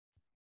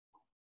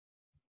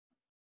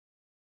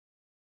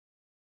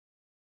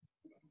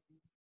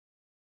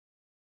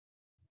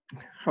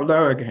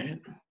Hello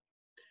again.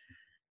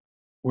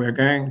 We're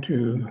going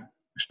to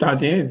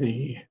study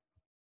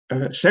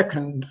the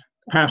second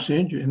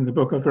passage in the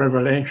book of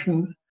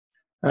Revelation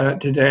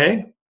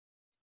today,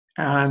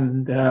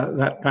 and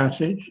that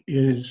passage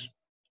is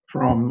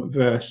from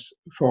verse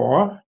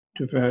 4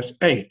 to verse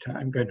 8.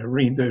 I'm going to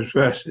read those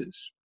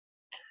verses.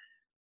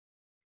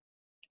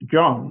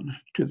 John,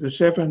 to the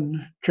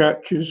 7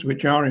 churches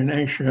which are in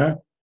Asia,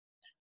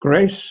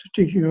 grace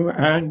to you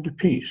and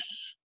peace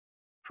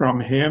from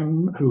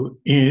him who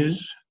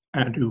is,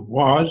 and who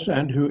was,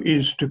 and who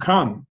is to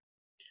come,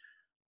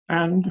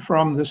 and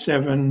from the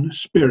 7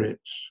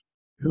 spirits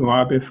who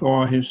are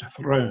before his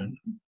throne,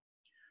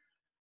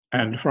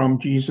 and from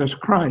Jesus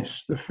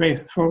Christ, the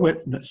faithful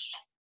witness,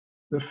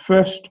 the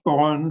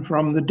firstborn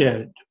from the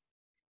dead,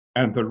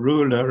 and the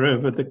ruler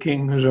over the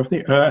kings of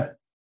the earth,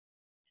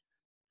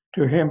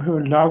 to him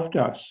who loved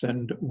us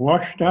and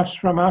washed us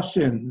from our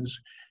sins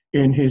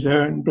in his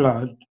own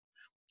blood,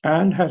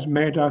 and has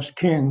made us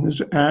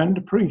kings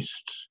and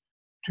priests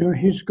to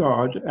his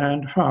God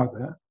and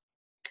Father.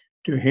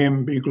 To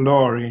him be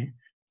glory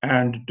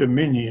and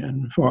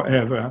dominion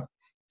forever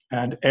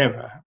and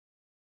ever.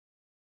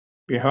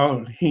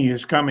 Behold, he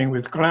is coming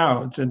with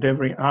clouds, and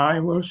every eye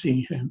will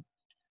see him,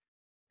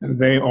 and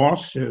they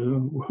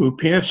also who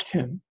pierced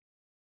him,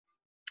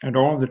 and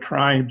all the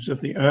tribes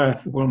of the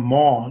earth will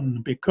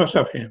mourn because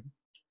of him.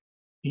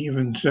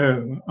 Even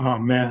so,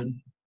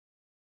 Amen.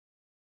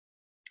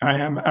 I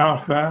am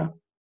Alpha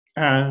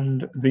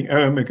and the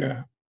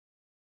Omega,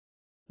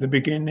 the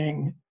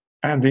beginning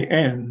and the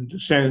end,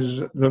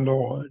 says the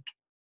Lord,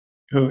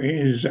 who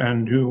is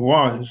and who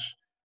was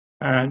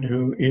and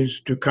who is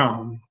to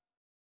come,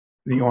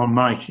 the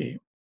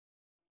Almighty.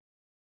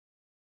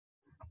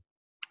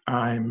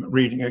 I'm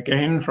reading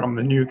again from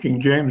the New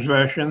King James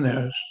Version.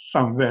 There's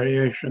some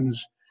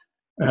variations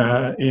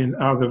in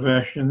other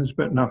versions,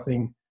 but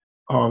nothing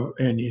of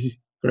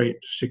any great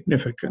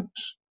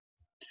significance.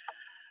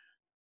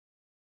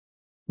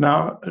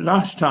 Now,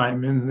 last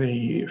time in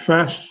the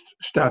first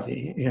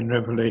study in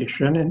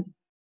Revelation,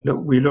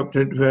 we looked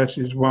at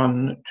verses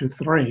 1 to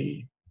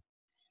 3,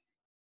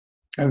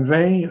 and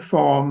they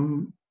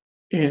form,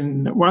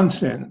 in one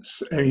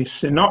sense, a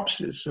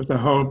synopsis of the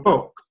whole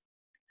book,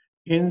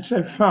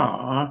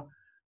 insofar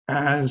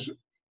as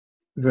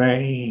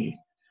they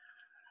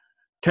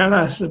tell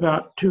us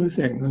about 2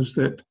 things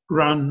that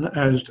run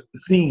as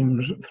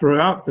themes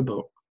throughout the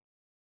book.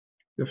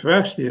 The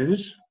first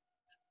is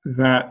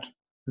that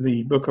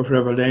the book of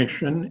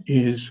Revelation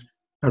is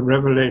a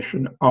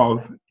revelation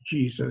of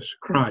Jesus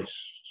Christ.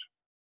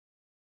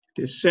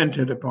 It is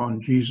centered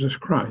upon Jesus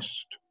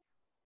Christ,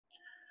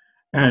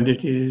 and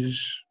it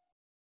is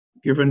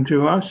given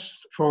to us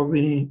for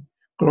the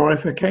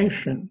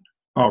glorification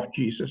of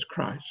Jesus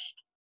Christ.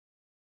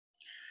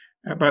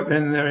 But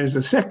then there is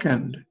a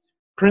second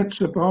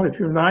principle, if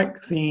you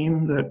like,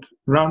 theme that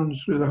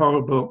runs through the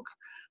whole book,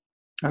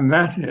 and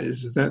that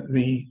is that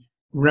the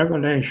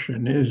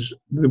revelation is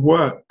the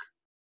work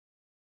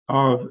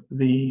of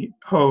the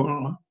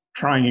whole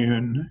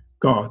triune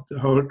God, the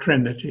whole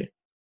Trinity,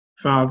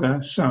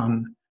 Father,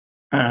 Son,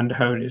 and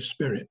Holy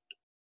Spirit.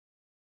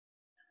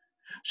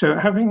 So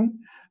having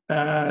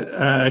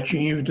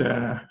achieved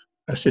a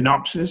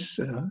synopsis,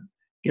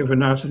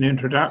 given us an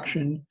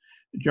introduction,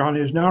 John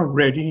is now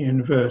ready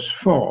in verse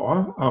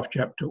 4 of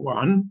chapter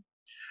 1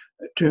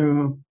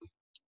 to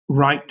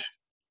write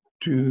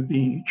to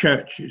the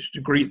churches,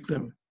 to greet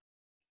them.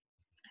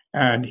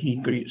 And he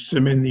greets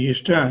them in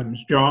these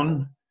terms: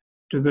 John,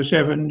 to the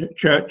 7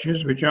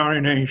 churches which are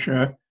in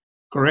Asia,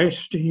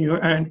 grace to you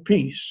and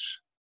peace.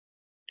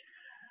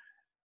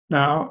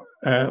 Now,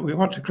 we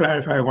want to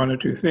clarify 1 or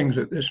 2 things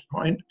at this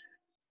point.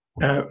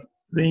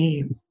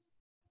 The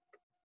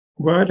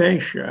word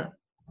Asia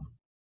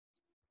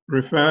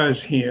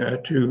refers here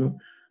to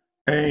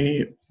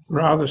a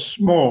rather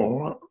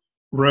small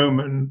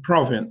Roman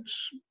province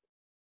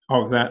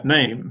of that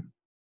name.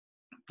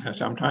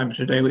 Sometimes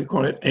today we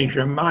call it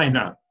Asia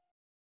Minor,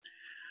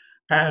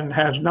 and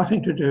has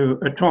nothing to do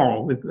at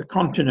all with the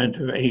continent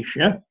of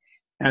Asia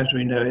as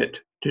we know it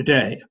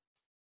today.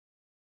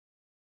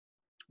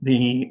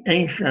 The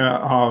Asia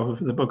of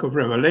the book of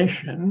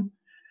Revelation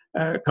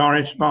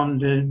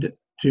corresponded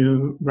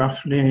to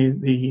roughly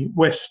the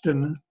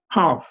western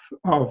half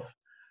of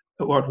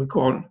what we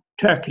call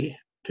Turkey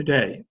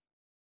today.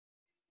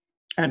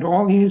 And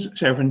all these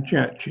 7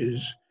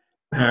 churches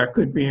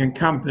could be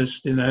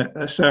encompassed in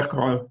a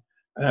circle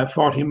of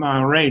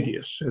 40-mile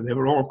radius, so they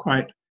were all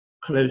quite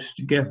close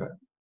together.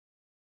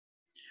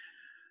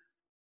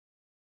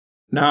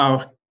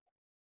 Now,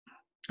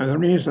 the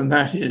reason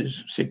that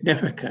is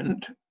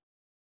significant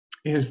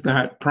is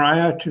that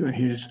prior to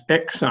his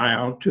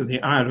exile to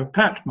the Isle of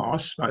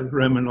Patmos by the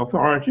Roman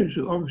authorities,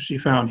 who obviously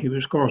found he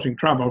was causing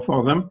trouble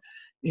for them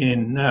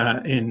in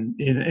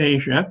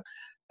Asia,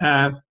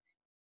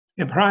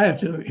 prior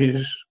to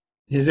his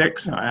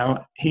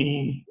exile,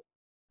 the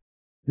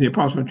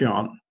Apostle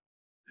John,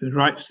 who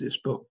writes this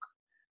book,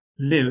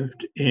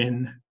 lived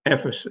in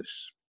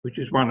Ephesus, which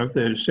is one of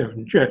those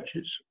 7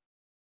 churches.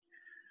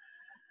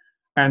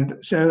 And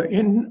so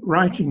in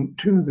writing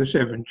to the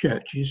seven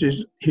churches,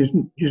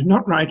 he's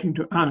not writing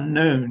to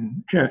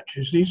unknown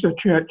churches. These are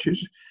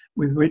churches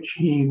with which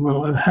he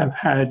will have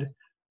had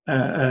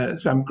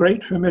some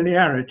great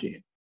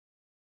familiarity.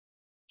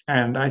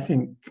 And I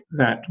think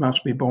that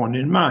must be borne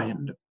in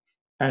mind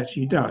as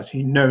he does.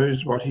 He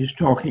knows what he's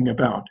talking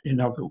about, in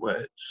other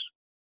words.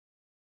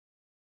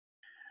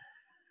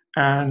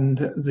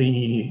 And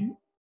the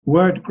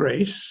word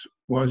grace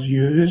was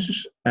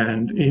used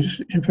and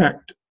is, in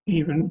fact,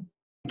 even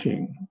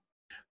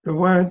the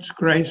words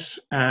grace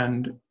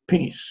and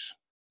peace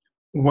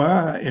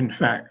were, in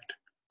fact,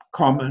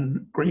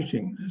 common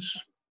greetings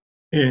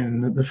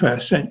in the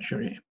first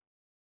century.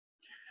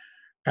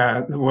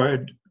 The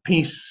word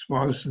peace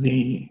was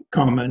the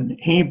common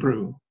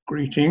Hebrew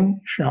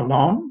greeting,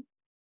 shalom,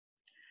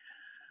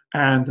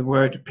 and the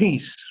word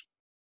peace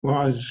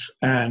was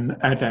an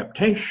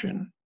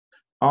adaptation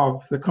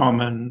of the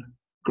common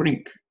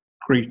Greek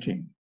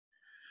greeting.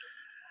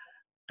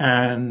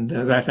 And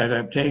that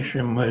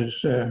adaptation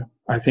was,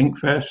 I think,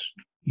 first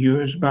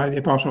used by the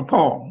Apostle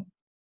Paul.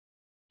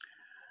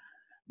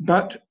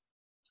 But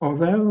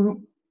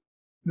although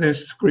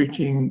this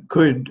greeting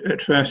could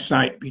at first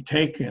sight be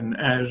taken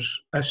as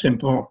a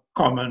simple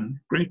common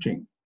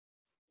greeting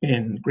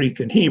in Greek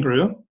and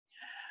Hebrew,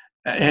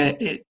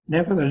 it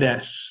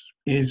nevertheless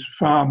is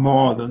far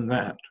more than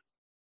that.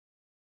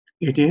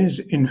 It is,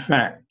 in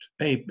fact,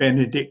 a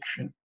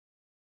benediction.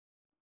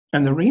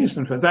 And the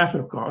reason for that,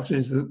 of course,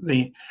 is that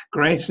the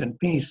grace and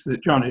peace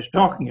that John is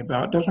talking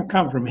about doesn't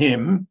come from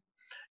him.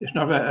 It's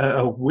not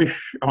a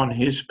wish on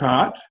his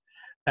part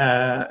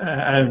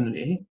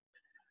only.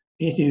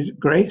 It is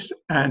grace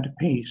and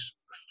peace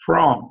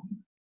from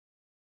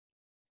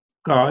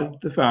God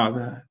the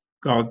Father,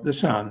 God the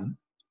Son,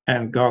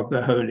 and God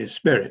the Holy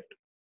Spirit.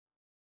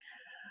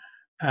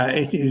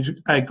 It is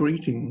a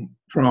greeting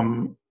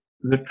from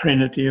the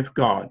Trinity of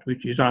God,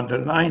 which is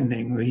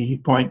underlining the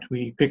point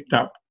we picked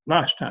up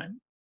last time.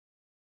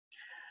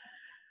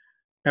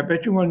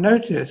 But you will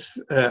notice,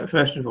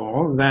 first of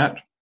all, that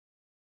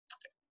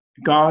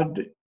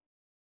God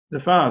the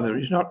Father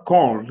is not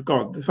called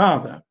God the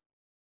Father.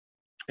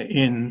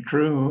 In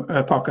true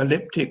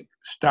apocalyptic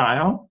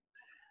style,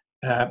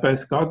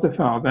 both God the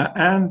Father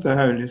and the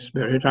Holy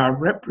Spirit are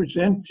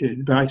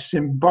represented by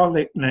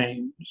symbolic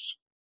names.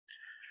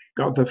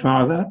 God the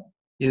Father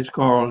is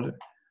called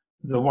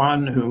the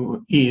one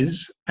who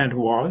is and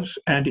was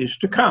and is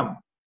to come.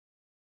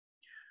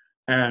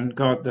 And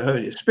God the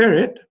Holy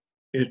Spirit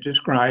is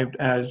described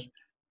as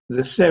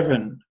the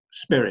seven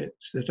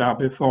spirits that are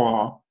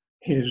before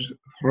his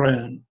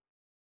throne.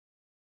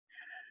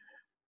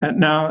 And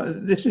now,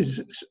 this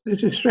is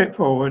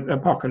straightforward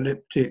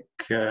apocalyptic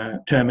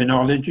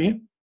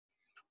terminology,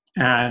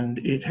 and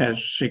it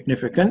has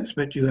significance,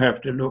 but you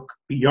have to look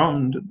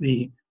beyond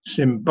the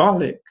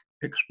symbolic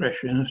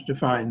expressions to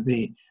find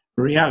the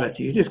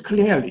reality. It's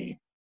clearly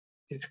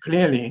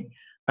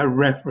a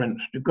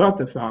reference to God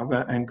the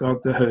Father and God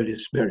the Holy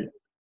Spirit.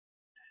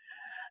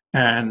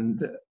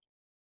 And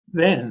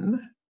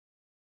then,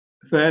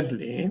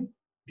 thirdly,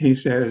 he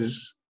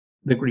says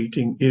the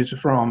greeting is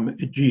from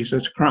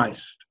Jesus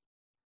Christ,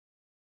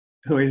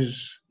 who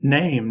is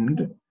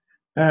named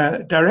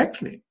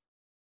directly.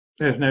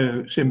 There's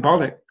no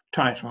symbolic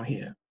title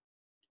here.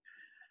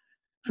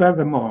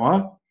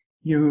 Furthermore,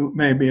 you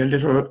may be a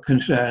little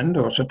concerned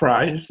or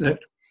surprised that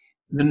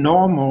the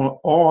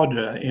normal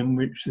order in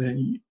which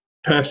the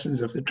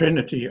persons of the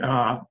Trinity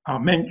are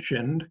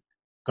mentioned,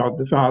 God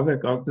the Father,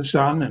 God the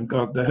Son, and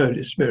God the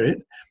Holy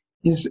Spirit,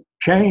 is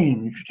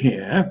changed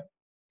here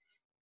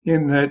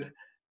in that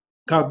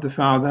God the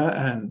Father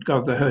and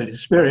God the Holy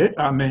Spirit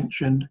are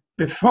mentioned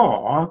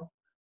before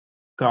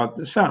God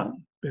the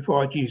Son,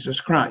 before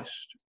Jesus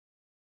Christ.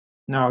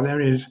 Now,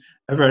 there is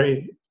a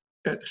very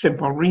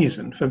simple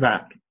reason for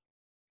that.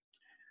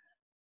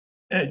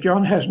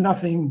 John has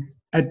nothing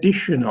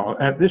additional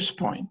at this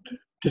point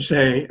to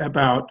say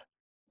about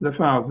the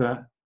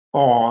Father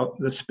or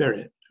the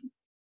Spirit,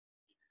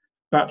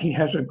 but he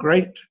has a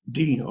great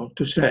deal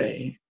to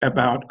say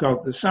about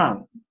God the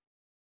Son.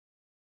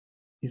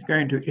 He's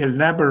going to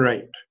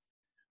elaborate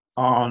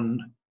on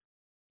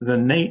the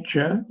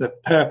nature, the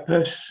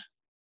purpose,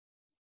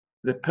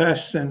 the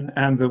person,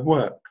 and the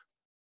work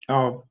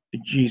of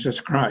Jesus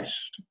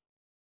Christ.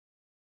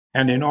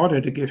 And in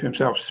order to give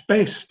himself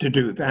space to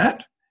do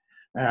that,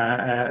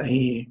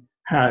 he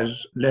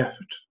has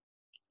left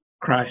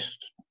Christ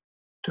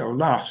till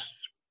last.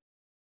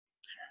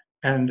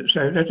 And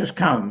so let us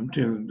come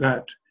to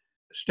that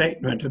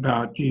statement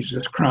about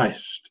Jesus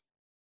Christ.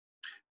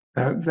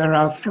 There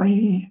are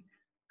three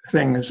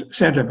things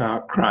said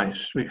about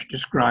Christ which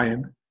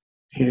describe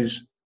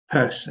his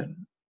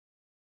person.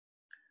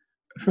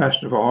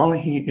 First of all,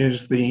 he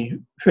is the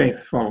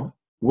faithful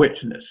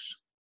witness.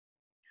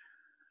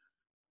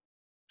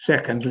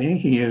 Secondly,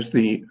 he is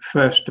the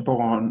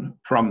firstborn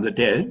from the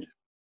dead.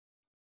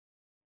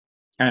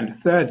 And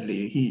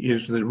thirdly, he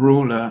is the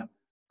ruler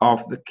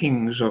of the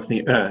kings of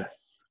the earth.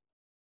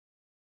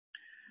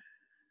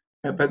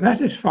 But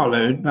that is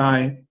followed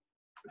by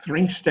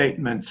three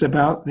statements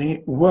about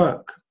the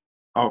work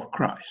of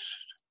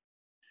Christ.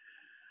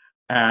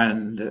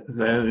 And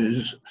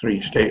those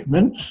three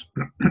statements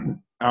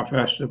are,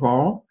 first of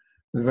all,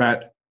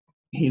 that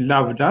he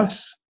loved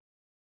us.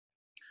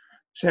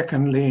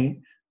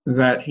 Secondly,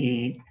 that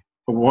he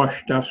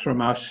washed us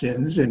from our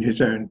sins in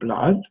his own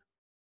blood.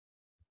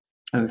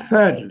 And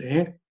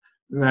thirdly,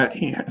 that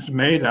he has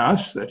made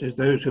us, that is,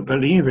 those who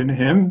believe in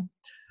him,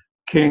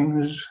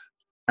 kings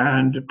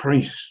and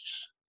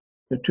priests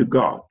to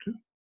God.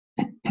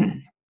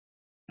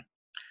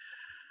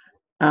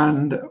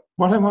 And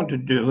what I want to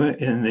do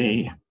in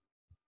the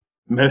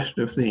most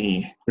of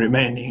the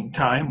remaining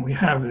time we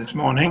have this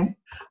morning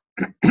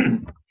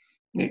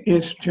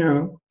is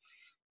to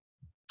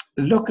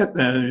look at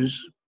those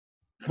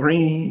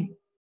three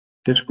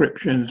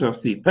descriptions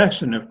of the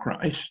person of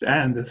Christ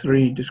and the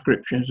three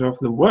descriptions of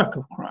the work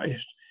of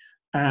Christ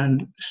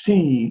and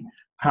see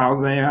how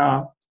they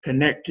are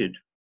connected.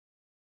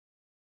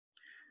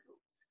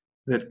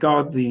 That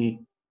God,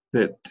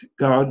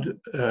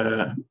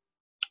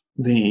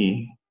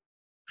 the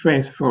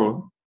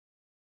faithful,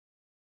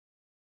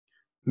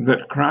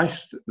 that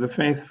Christ, the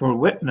faithful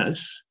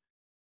witness,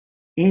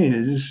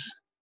 is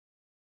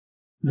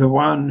the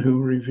one who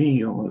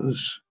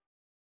reveals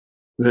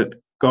that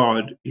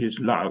God is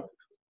love.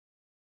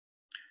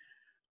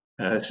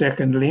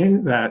 Secondly,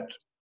 that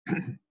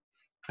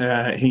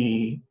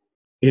he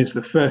is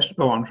the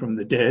firstborn from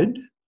the dead,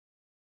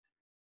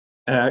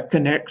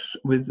 connects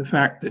with the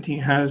fact that he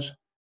has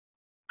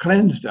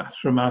cleansed us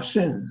from our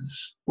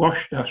sins,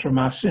 washed us from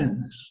our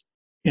sins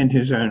in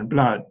his own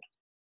blood.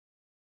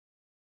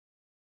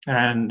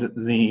 And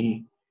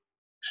the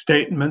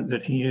statement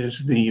that he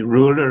is the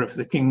ruler of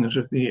the kings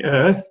of the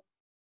earth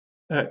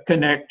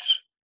connects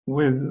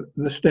with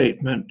the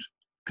statement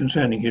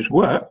concerning his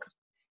work,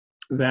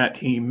 that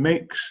he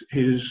makes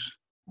his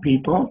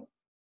people,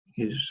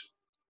 his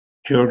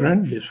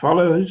children, his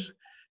followers,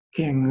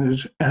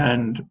 kings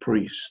and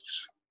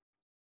priests.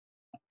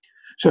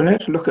 So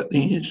let's look at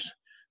these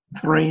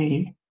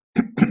three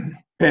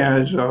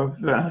pairs of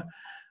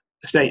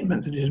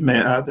statements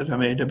that are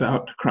made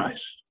about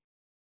Christ.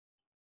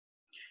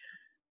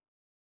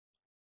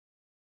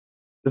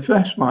 The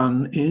first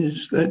one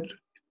is that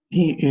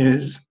he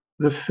is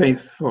the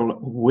faithful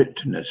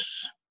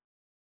witness.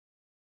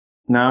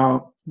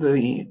 Now,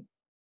 the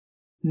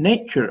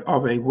nature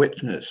of a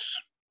witness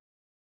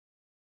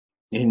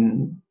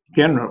in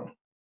general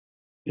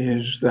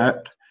is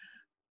that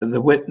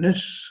the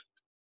witness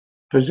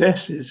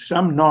possesses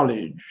some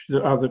knowledge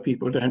that other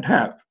people don't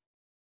have.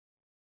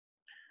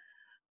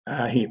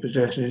 He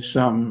possesses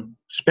some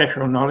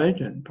special knowledge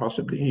and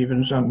possibly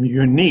even some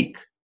unique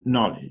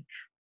knowledge.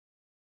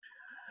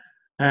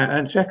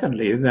 And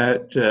secondly,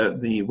 that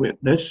the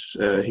witness,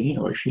 he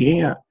or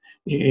she,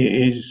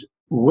 is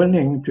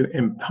willing to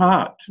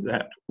impart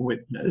that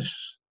witness,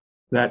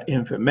 that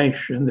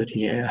information that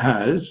he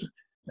has,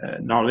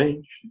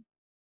 knowledge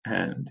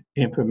and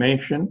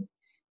information,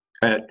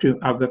 to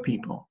other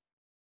people.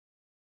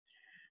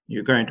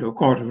 You go into a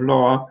court of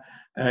law,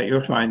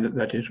 you'll find that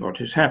that is what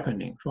is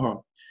happening.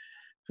 For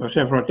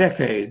several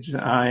decades,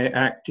 I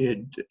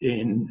acted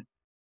in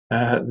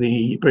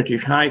the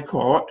British High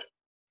Court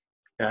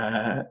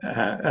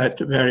at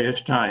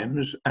various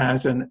times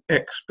as an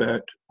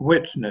expert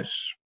witness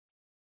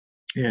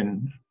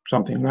in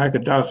something like a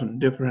dozen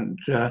different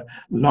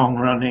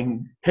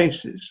long-running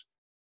cases.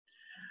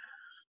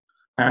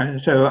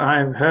 And so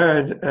I've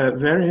heard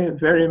very,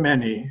 very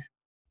many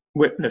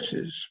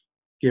witnesses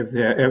give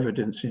their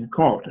evidence in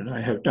court, and I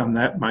have done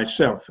that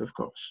myself, of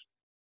course.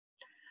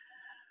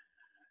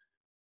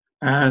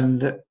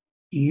 And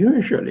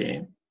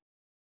usually,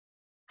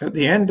 at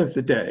the end of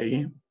the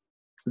day,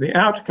 the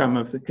outcome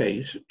of the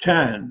case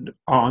turned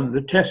on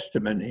the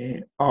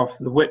testimony of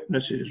the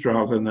witnesses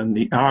rather than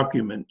the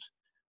argument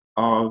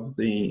of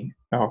the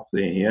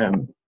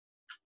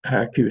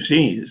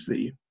QCs,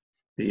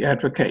 the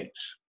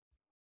advocates.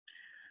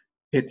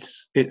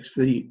 It's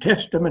the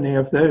testimony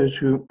of those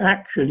who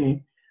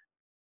actually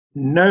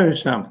know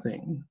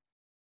something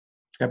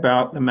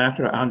about the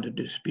matter under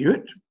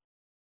dispute.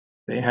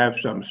 They have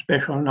some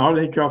special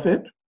knowledge of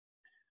it,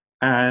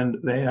 and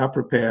they are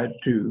prepared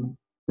to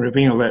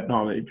reveal that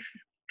knowledge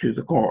to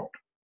the court.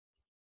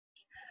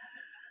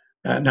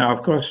 Now,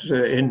 of course,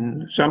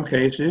 in some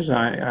cases,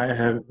 I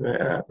have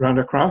run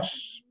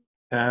across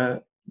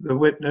the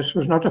witness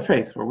was not a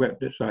faithful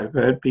witness. I've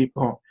heard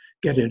people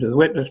get into the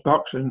witness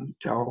box and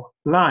tell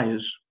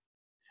lies.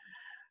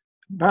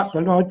 But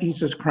the Lord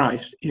Jesus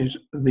Christ is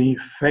the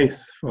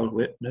faithful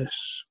witness.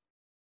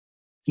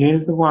 He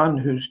is the one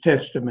whose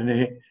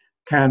testimony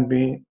can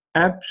be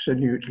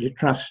absolutely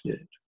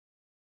trusted.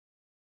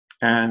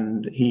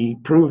 And he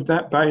proved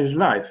that by his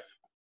life,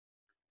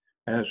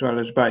 as well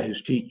as by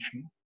his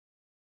teaching.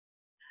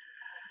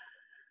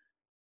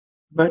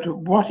 But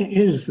what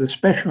is the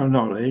special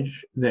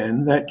knowledge,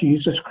 then, that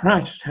Jesus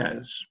Christ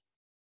has?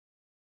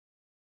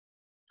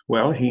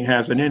 Well, he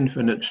has an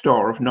infinite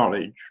store of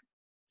knowledge,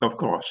 of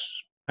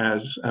course,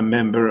 as a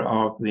member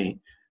of the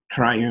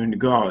triune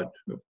God.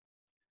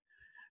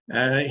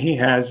 He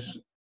has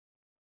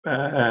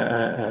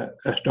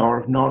a store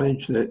of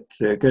knowledge that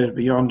goes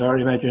beyond our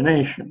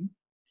imagination.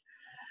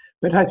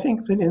 But I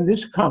think that in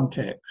this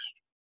context,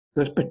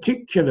 the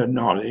particular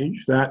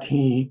knowledge that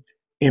he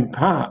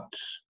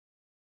imparts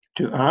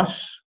to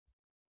us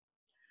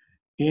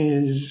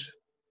is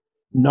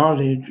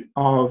knowledge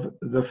of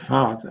the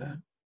Father,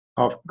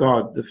 of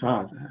God the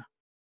Father.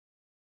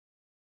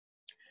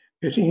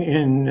 You see,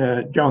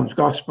 in John's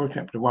Gospel,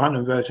 chapter 1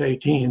 and verse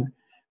 18,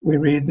 we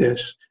read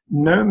this: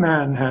 "No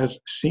man has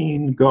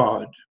seen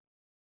God,"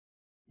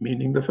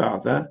 meaning the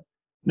Father.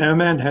 "No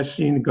man has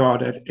seen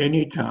God at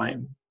any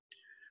time.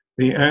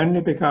 The only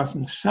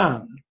begotten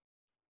Son,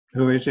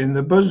 who is in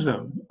the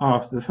bosom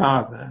of the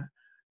Father,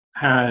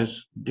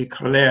 has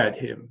declared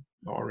him,"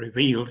 or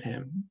revealed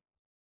him.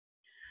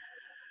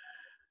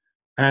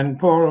 And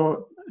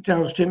Paul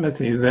tells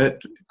Timothy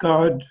that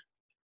God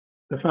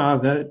the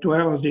Father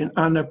dwells in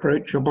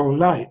unapproachable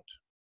light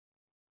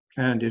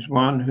and is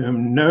one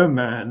whom no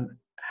man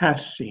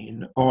has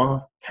seen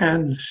or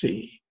can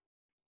see.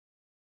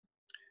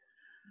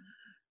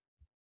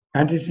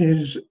 And it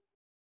is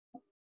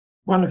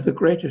one of the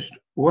greatest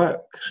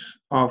works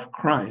of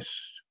Christ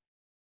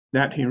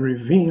that he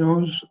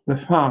reveals the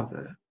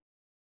Father,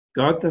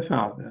 God the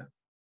Father,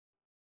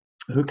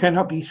 who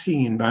cannot be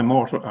seen by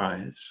mortal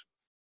eyes.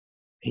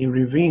 He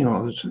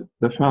reveals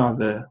the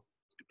Father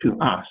to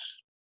us,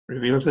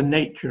 reveals the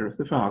nature of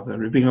the Father,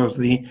 reveals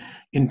the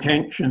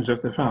intentions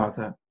of the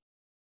Father,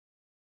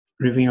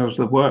 reveals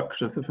the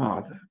works of the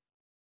Father.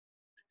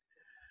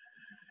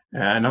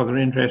 Another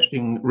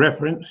interesting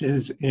reference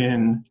is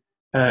in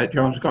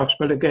John's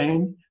Gospel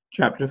again,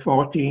 chapter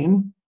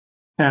 14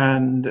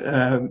 and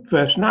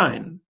verse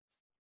 9.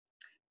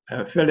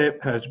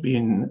 Philip has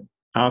been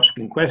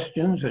asking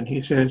questions, and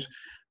he says,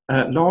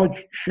 "Lord,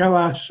 show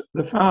us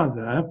the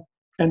Father,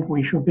 and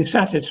we shall be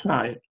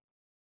satisfied."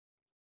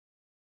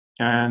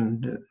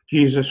 And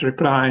Jesus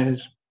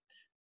replies,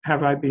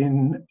 "Have I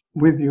been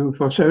with you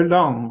for so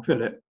long,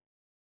 Philip,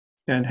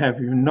 and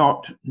have you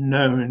not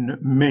known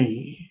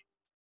me?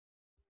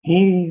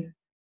 He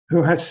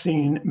who has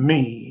seen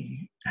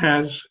me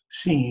has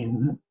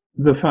seen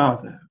the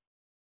Father.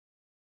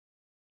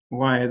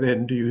 Why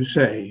then do you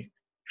say,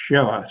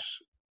 'Show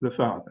us the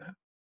Father'?"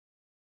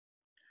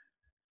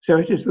 So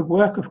it is the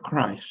work of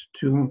Christ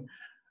to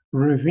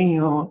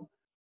reveal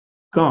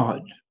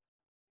God.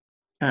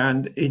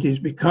 And it is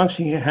because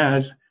he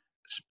has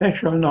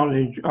special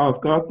knowledge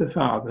of God the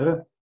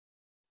Father,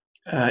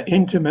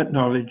 intimate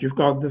knowledge of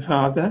God the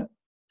Father,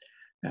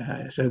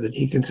 so that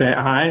he can say,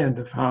 "I and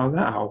the Father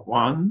are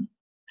one."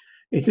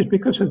 It is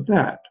because of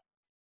that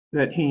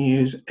that he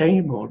is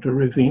able to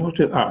reveal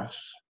to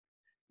us,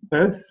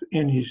 both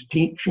in his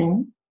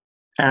teaching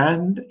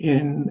and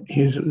in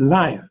his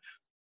life,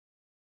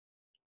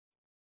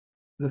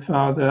 the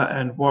Father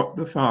and what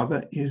the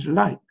Father is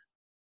like.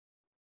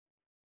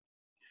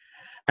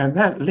 And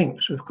that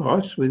links, of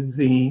course, with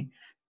the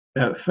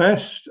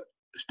first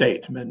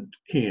statement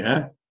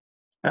here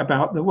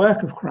about the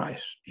work of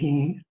Christ.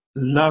 He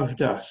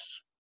loved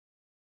us.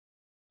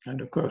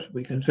 And of course,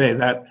 we can say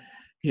that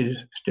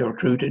is still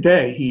true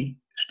today. He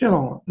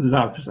still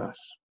loves us.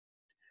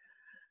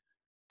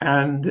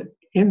 And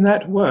in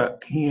that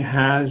work, he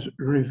has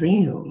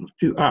revealed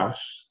to us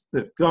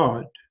that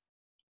God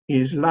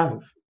is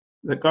love,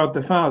 that God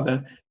the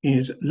Father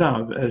is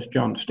love, as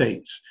John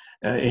states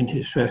in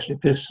his first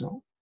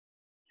epistle.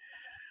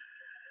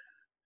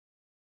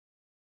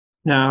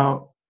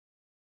 Now,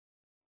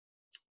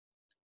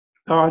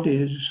 God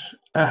is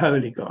a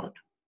holy God.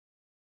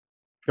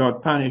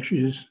 God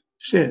punishes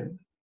sin.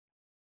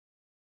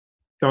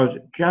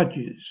 God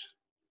judges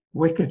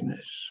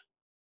wickedness.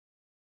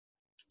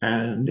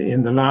 And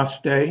in the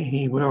last day,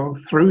 he will,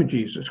 through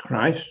Jesus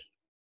Christ,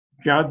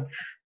 judge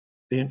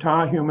the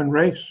entire human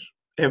race.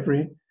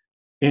 Every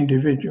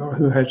individual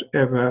who has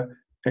ever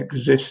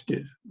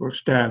existed will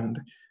stand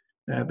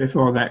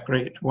before that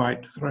great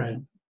white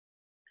throne.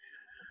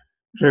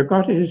 So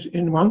God is,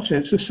 in one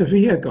sense, a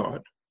severe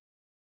God.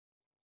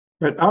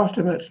 But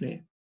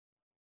ultimately,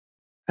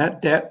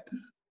 at depth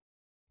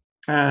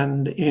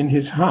and in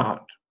his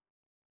heart,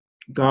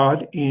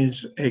 God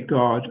is a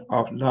God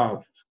of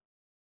love.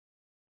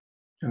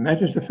 And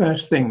that is the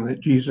first thing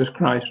that Jesus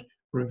Christ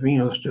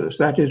reveals to us.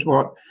 That is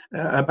what,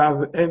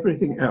 above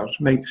everything else,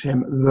 makes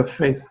him the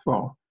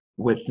faithful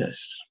witness.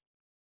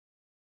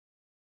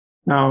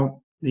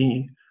 Now,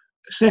 the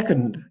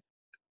second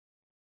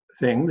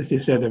thing that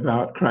is said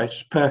about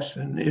Christ's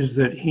person is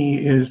that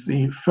he is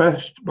the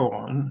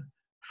firstborn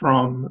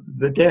from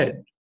the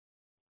dead.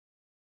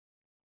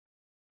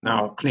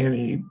 Now,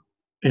 clearly,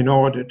 in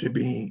order to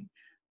be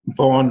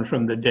born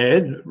from the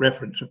dead,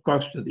 reference, of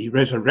course, to the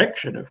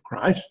resurrection of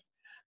Christ,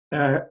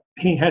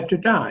 he had to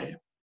die.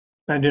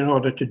 And in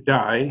order to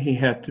die, he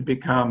had to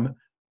become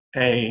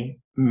a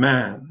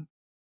man.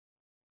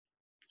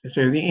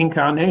 So the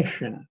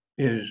incarnation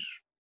is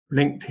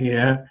linked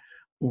here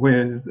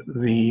with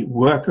the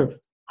work of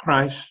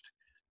Christ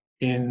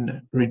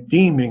in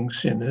redeeming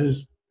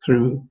sinners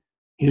through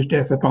his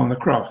death upon the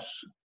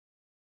cross.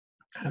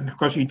 And of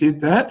course, he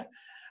did that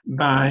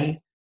by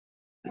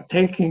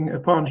taking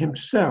upon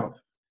himself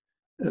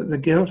the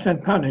guilt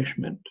and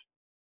punishment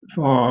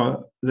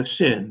for the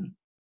sin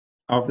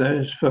of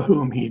those for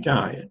whom he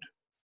died.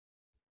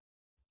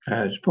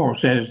 As Paul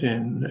says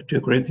in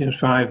 2 Corinthians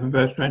 5 and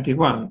verse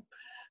 21,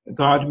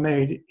 God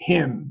made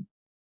him,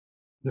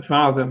 the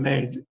Father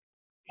made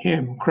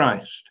him,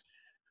 Christ,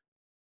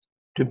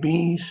 to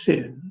be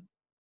sin,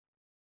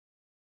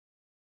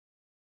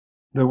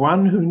 the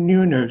one who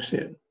knew no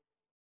sin,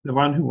 the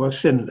one who was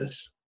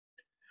sinless,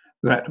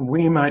 that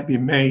we might be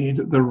made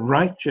the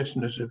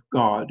righteousness of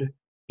God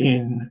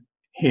in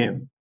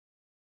him.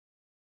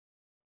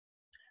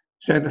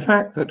 So the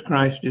fact that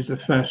Christ is the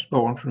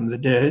firstborn from the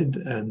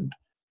dead, and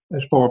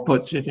as Paul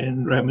puts it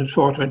in Romans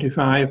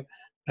 4:25,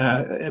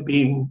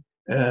 being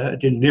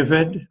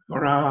delivered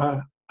for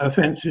our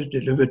offenses,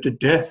 delivered to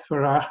death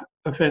for our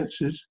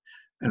offenses,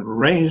 and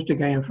raised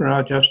again for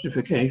our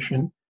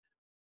justification,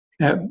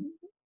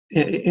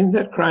 in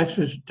that Christ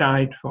has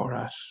died for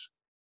us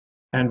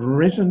and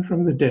risen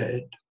from the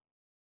dead,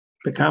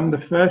 become the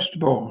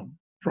firstborn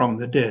from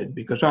the dead,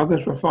 because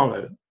others will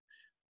follow.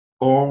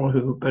 All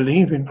who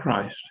believe in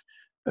Christ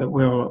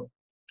will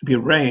be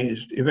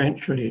raised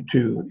eventually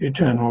to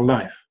eternal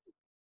life.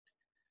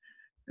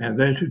 And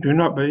those who do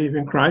not believe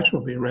in Christ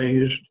will be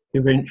raised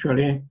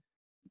eventually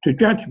to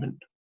judgment.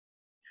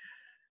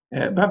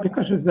 But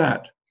because of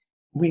that,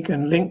 we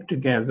can link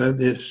together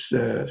this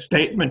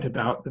statement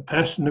about the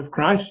person of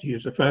Christ, he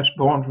is the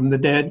firstborn from the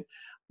dead,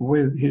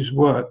 with his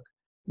work,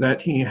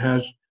 that he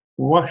has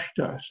washed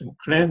us and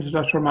cleansed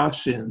us from our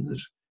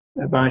sins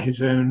by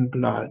his own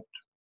blood.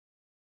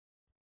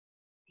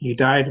 He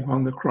died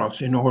upon the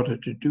cross in order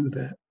to do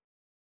that.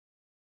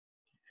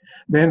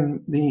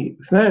 Then the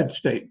third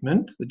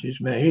statement that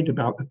is made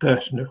about the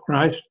person of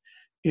Christ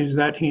is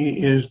that he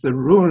is the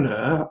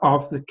ruler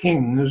of the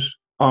kings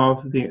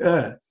of the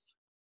earth.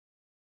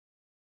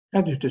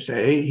 That is to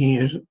say, he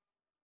is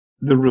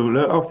the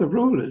ruler of the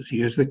rulers.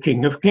 He is the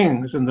King of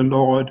kings and the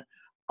Lord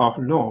of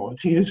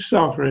lords. He is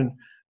sovereign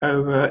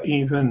over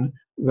even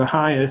the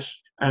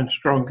highest and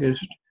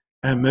strongest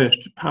and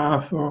most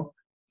powerful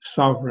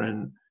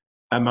sovereign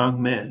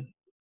among men.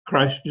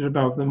 Christ is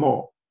above them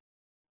all.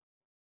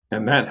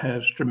 And that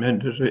has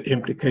tremendous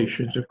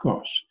implications, of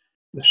course.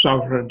 The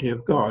sovereignty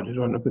of God is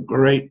one of the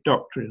great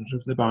doctrines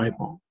of the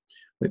Bible,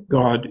 that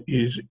God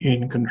is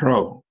in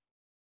control.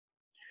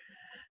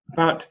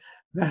 But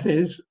that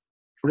is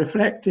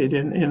reflected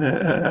in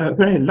a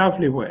very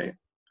lovely way,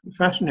 a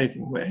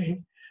fascinating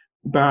way,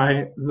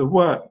 by the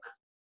work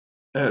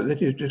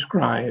that is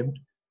described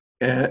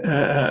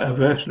a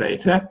verse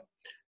later,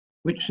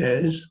 which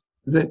says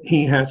that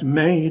he has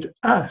made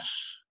us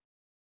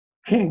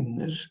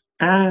kings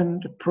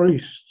and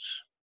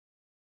priests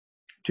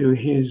to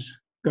his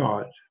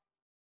God,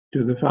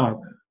 to the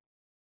Father.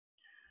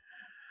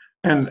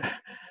 And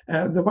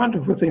the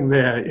wonderful thing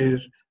there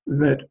is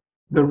that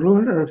the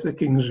ruler of the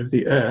kings of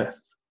the earth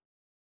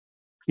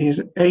is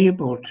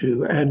able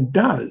to and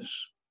does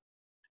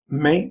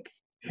make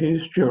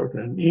his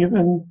children,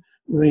 even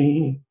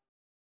the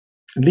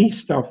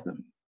least of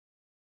them,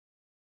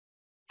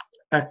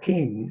 a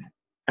king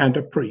and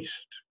a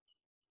priest.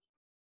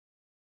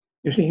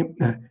 You see,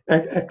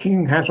 a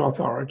king has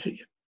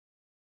authority.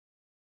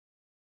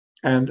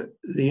 And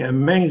the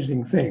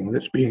amazing thing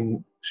that's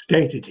being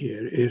stated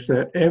here is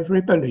that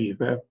every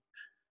believer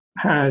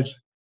has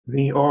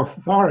the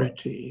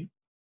authority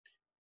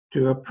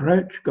to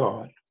approach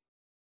God,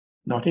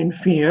 not in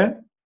fear,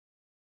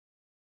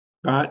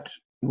 but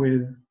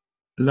with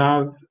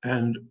love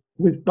and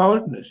with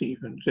boldness,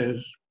 even,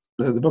 says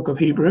the book of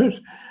Hebrews.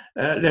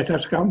 Let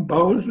us come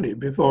boldly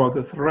before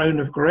the throne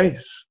of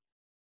grace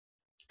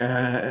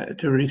to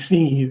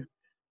receive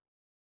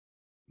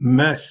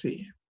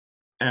mercy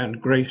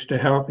and grace to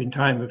help in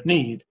time of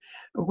need.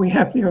 We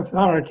have the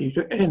authority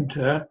to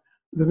enter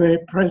the very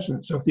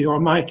presence of the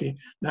Almighty.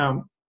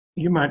 Now,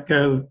 you might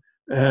go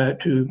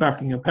to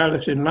Buckingham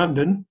Palace in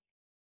London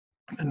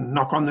and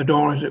knock on the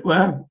door, as it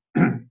were,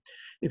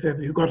 if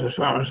ever you got as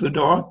far as the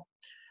door,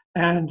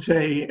 and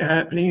say,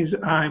 please,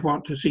 I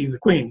want to see the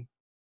Queen.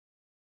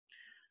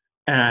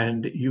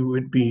 And you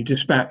would be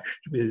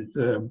dispatched with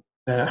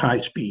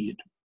high speed.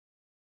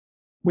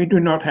 We do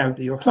not have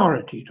the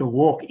authority to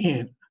walk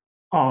in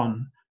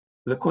on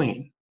the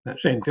Queen. That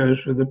same goes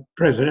for the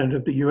President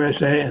of the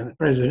USA and the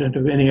President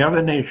of any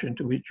other nation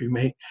to which you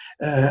may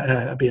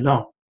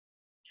belong.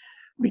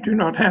 We do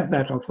not have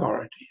that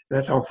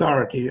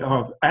authority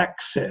of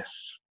access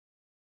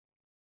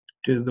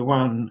to the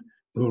one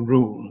who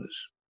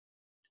rules.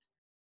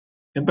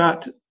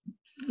 But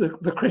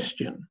the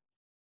Christian,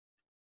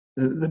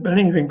 the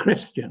believing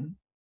Christian,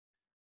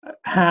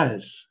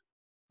 has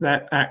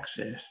that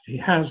access. He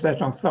has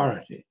that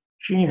authority.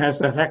 She has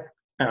that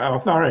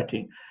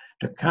authority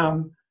to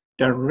come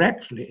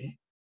directly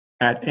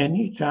at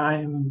any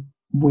time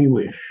we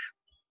wish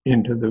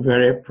into the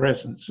very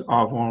presence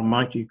of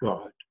Almighty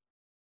God,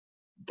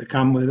 to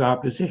come with our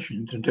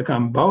petitions and to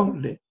come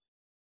boldly,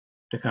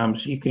 to come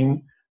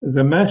seeking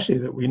the mercy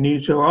that we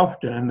need so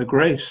often and the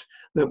grace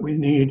that we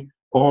need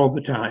all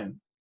the time.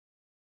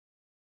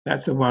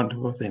 That's a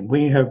wonderful thing.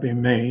 We have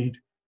been made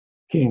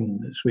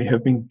kings. We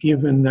have been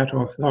given that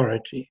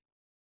authority.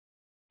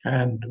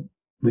 And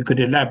we could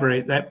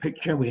elaborate that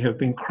picture. We have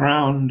been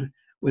crowned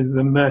with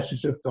the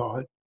mercies of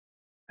God,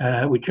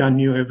 which are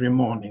new every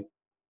morning.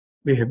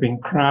 We have been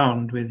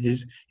crowned with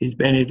his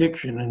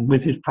benediction and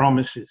with his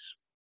promises.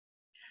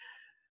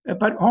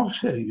 But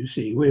also, you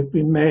see, we've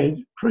been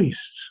made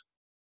priests,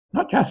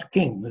 not just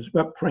kings,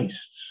 but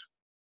priests.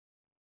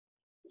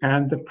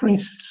 And the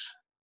priest's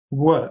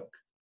work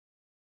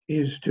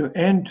is to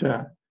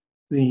enter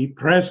the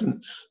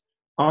presence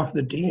of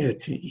the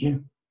deity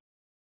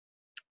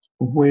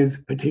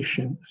with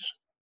petitions,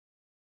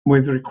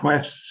 with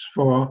requests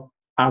for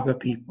other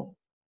people.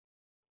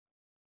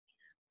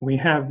 We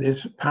have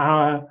this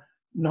power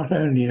not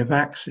only of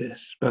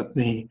access, but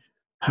the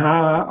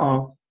power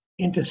of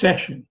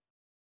intercession,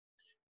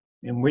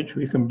 in which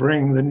we can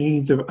bring the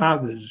needs of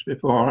others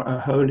before a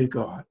holy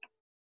God.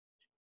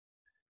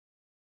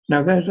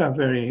 Now, those are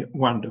very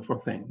wonderful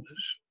things.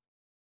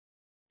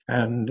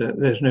 And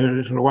there's no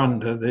little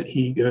wonder that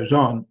he goes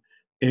on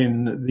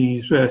in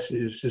these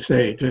verses to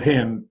say to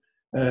him,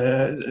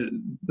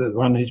 the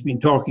one he's been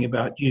talking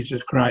about,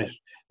 Jesus Christ,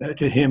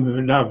 to him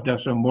who loved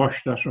us and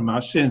washed us from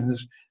our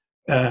sins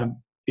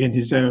in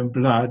his own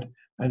blood,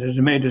 and has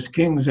made us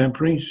kings and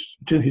priests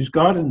to his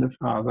God and the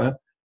Father,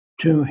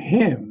 to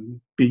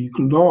him be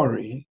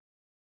glory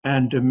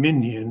and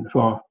dominion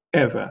for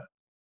ever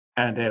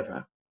and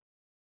ever.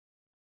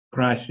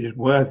 Christ is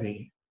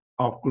worthy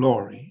of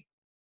glory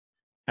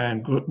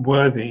and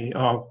worthy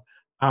of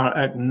our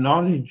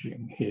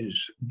acknowledging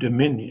his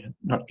dominion,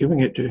 not giving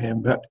it to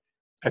him, but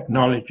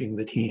acknowledging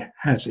that he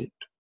has it.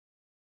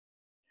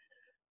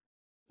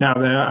 Now,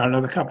 there are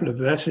another couple of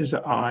verses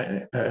that are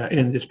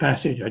in this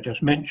passage. I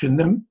just mentioned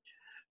them.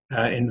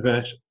 In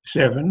verse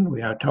 7,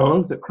 we are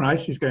told that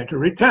Christ is going to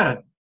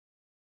return,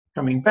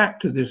 coming back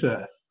to this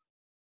earth.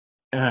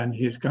 And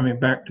he is coming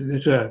back to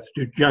this earth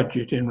to judge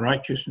it in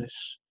righteousness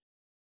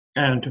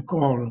and to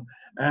call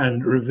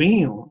and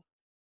reveal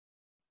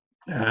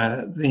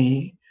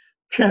the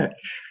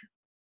church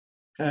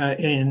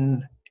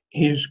in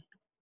his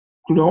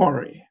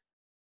glory.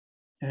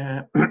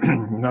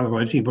 In other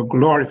words, he will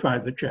glorify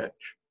the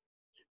church,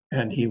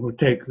 and he will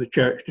take the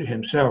church to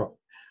himself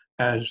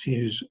as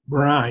his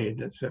bride.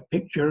 It's a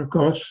picture, of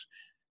course,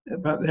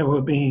 but there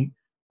will be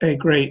a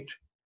great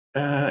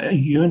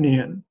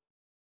union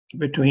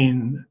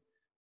between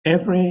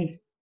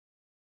every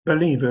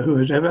believer who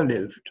has ever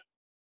lived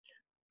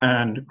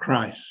and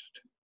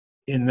Christ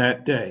in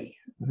that day.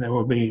 There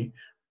will be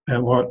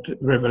what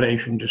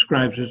Revelation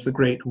describes as the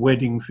great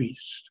wedding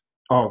feast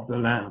of the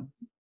Lamb.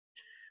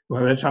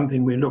 Well, that's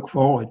something we look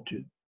forward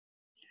to.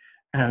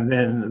 And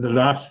then the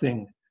last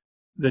thing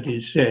that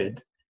is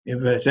said in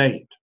verse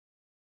 8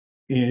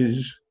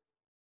 is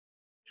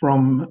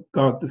from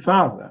God the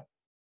Father.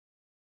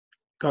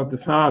 God the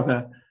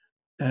Father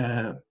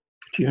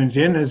tunes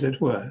in, as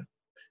it were,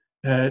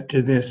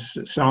 to this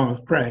song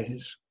of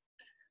praise.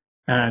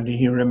 And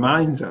he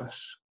reminds us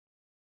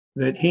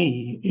that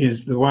he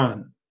is the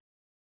one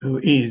who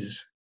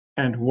is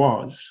and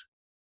was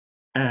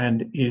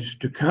and is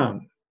to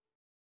come.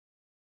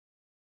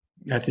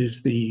 That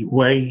is the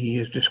way he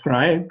is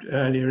described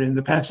earlier in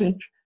the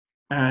passage,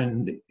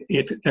 and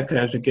it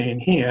occurs again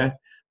here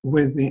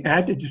with the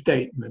added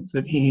statement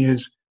that he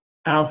is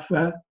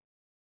Alpha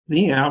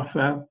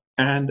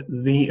and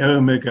the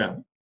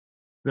Omega,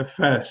 the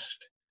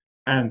first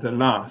and the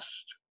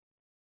last.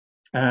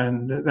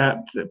 And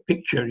that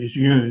picture is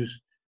used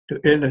to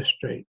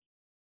illustrate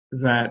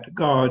that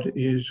God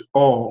is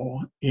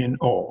all in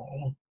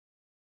all.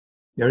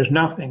 There is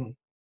nothing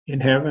in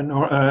heaven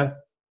or earth,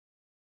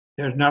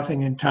 there's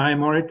nothing in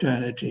time or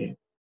eternity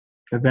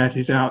that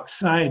is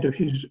outside of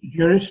his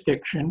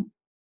jurisdiction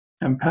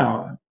and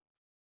power.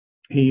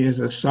 He is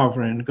a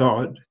sovereign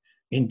God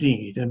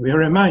indeed. And we are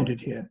reminded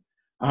here,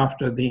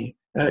 after the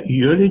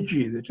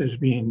eulogy that has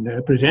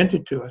been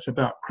presented to us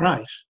about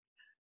Christ,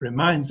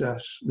 reminds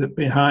us that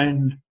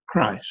behind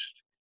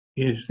Christ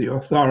is the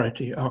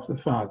authority of the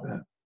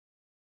Father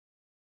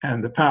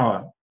and the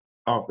power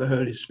of the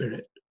Holy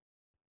Spirit.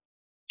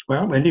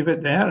 Well, we'll leave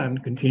it there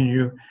and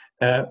continue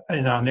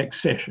in our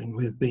next session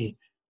with the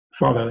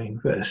following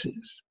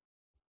verses.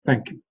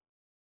 Thank you.